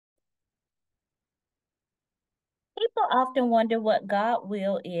often wonder what God's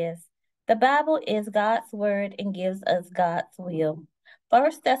will is. The Bible is God's word and gives us God's will.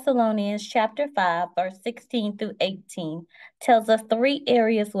 1 Thessalonians chapter 5, verse 16 through 18 tells us three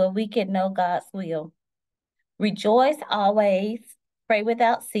areas where we can know God's will. Rejoice always, pray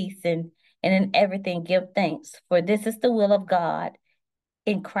without ceasing, and in everything give thanks, for this is the will of God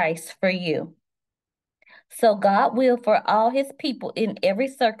in Christ for you. So God's will for all his people in every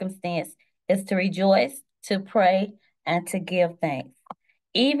circumstance is to rejoice, to pray, and to give thanks.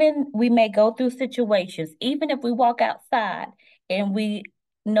 Even we may go through situations, even if we walk outside and we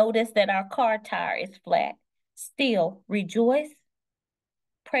notice that our car tire is flat, still rejoice,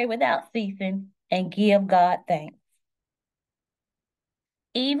 pray without ceasing, and give God thanks.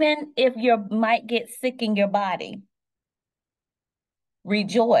 Even if you might get sick in your body,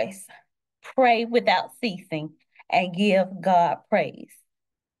 rejoice, pray without ceasing, and give God praise.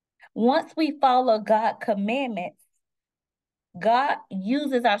 Once we follow God's commandments, God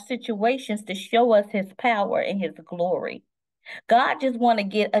uses our situations to show us his power and his glory. God just want to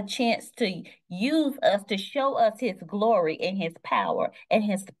get a chance to use us to show us his glory and his power and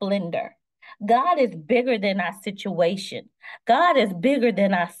his splendor. God is bigger than our situation. God is bigger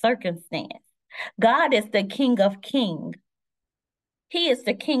than our circumstance. God is the King of kings. He is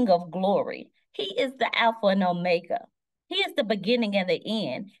the King of glory. He is the Alpha and Omega. He is the beginning and the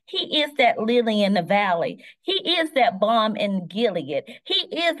end. He is that lily in the valley. He is that balm in Gilead. He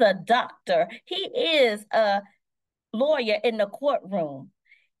is a doctor. He is a lawyer in the courtroom.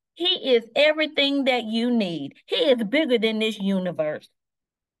 He is everything that you need. He is bigger than this universe.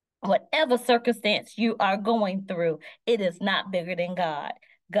 Whatever circumstance you are going through, it is not bigger than God.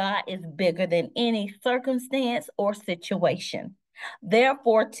 God is bigger than any circumstance or situation.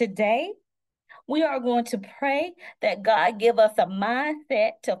 Therefore, today, we are going to pray that God give us a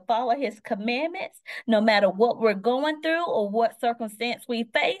mindset to follow his commandments, no matter what we're going through or what circumstance we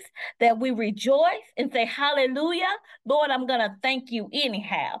face, that we rejoice and say, hallelujah, Lord, I'm going to thank you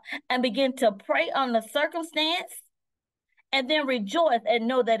anyhow, and begin to pray on the circumstance and then rejoice and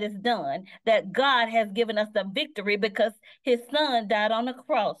know that it's done, that God has given us the victory because his son died on the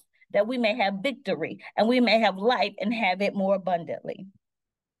cross, that we may have victory and we may have life and have it more abundantly.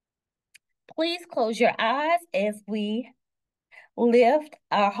 Please close your eyes as we lift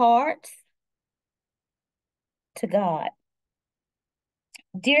our hearts to God.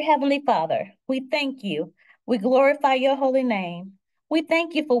 Dear Heavenly Father, we thank you. We glorify your holy name. We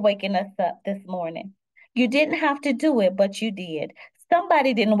thank you for waking us up this morning. You didn't have to do it, but you did.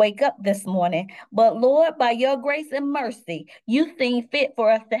 Somebody didn't wake up this morning, but Lord, by your grace and mercy, you seen fit for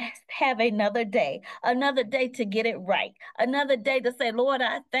us to have another day to get it right, another day to say, Lord,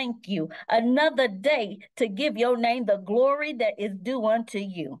 I thank you, another day to give your name the glory that is due unto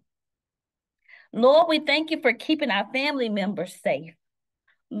you. Lord, we thank you for keeping our family members safe.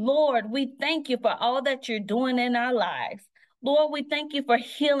 Lord, we thank you for all that you're doing in our lives. Lord, we thank you for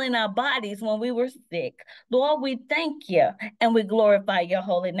healing our bodies when we were sick. Lord, we thank you and we glorify your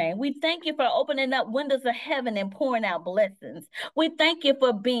holy name. We thank you for opening up windows of heaven and pouring out blessings. We thank you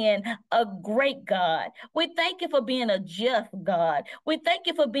for being a great God. We thank you for being a just God. We thank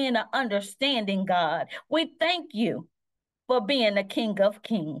you for being an understanding God. We thank you for being the King of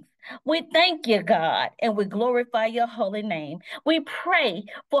kings. We thank you, God, and we glorify your holy name. We pray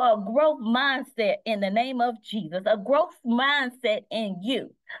for a growth mindset in the name of Jesus, a growth mindset in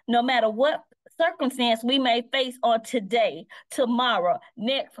you, no matter what circumstance we may face on today, tomorrow,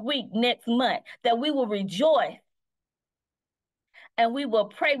 next week, next month, that we will rejoice and we will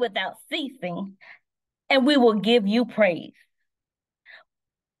pray without ceasing and we will give you praise.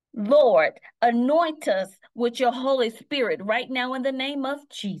 Lord, anoint us with your Holy Spirit right now in the name of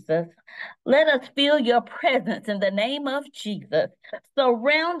Jesus. Let us feel your presence in the name of Jesus.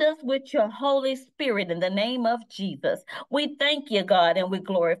 Surround us with your Holy Spirit in the name of Jesus. We thank you, God, and we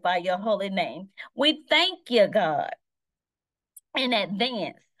glorify your holy name. We thank you, God, in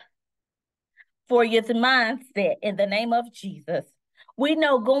advance for your mindset in the name of Jesus. We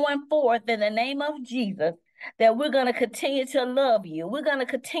know going forth in the name of Jesus that we're going to continue to love you. We're going to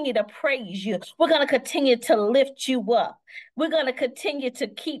continue to praise you. We're going to continue to lift you up. We're going to continue to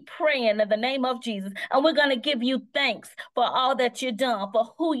keep praying in the name of Jesus. And we're going to give you thanks for all that you've done,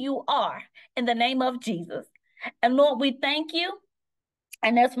 for who you are in the name of Jesus. And Lord, we thank you.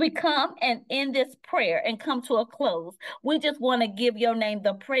 And as we come and end this prayer and come to a close, we just want to give your name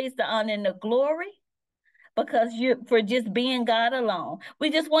the praise, the honor, and the glory because you for just being God alone.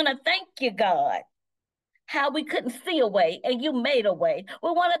 We just want to thank you, God. how we couldn't see a way and you made a way. We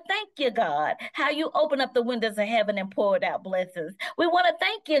want to thank you, God, how you opened up the windows of heaven and poured out blessings. We want to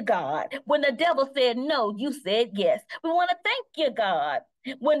thank you, God, when the devil said no, you said yes. We want to thank you, God.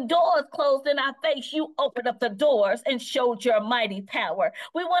 When doors closed in our face, you opened up the doors and showed your mighty power.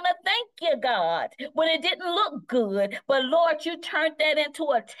 We want to thank you, God, when it didn't look good, but Lord, you turned that into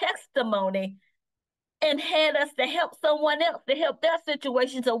a testimony and had us to help someone else to help their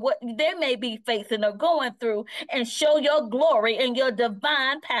situations of what they may be facing or going through and show your glory and your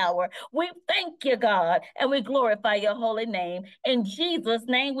divine power. We thank you, God, and we glorify your holy name. In Jesus'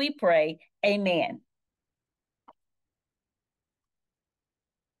 name we pray. Amen.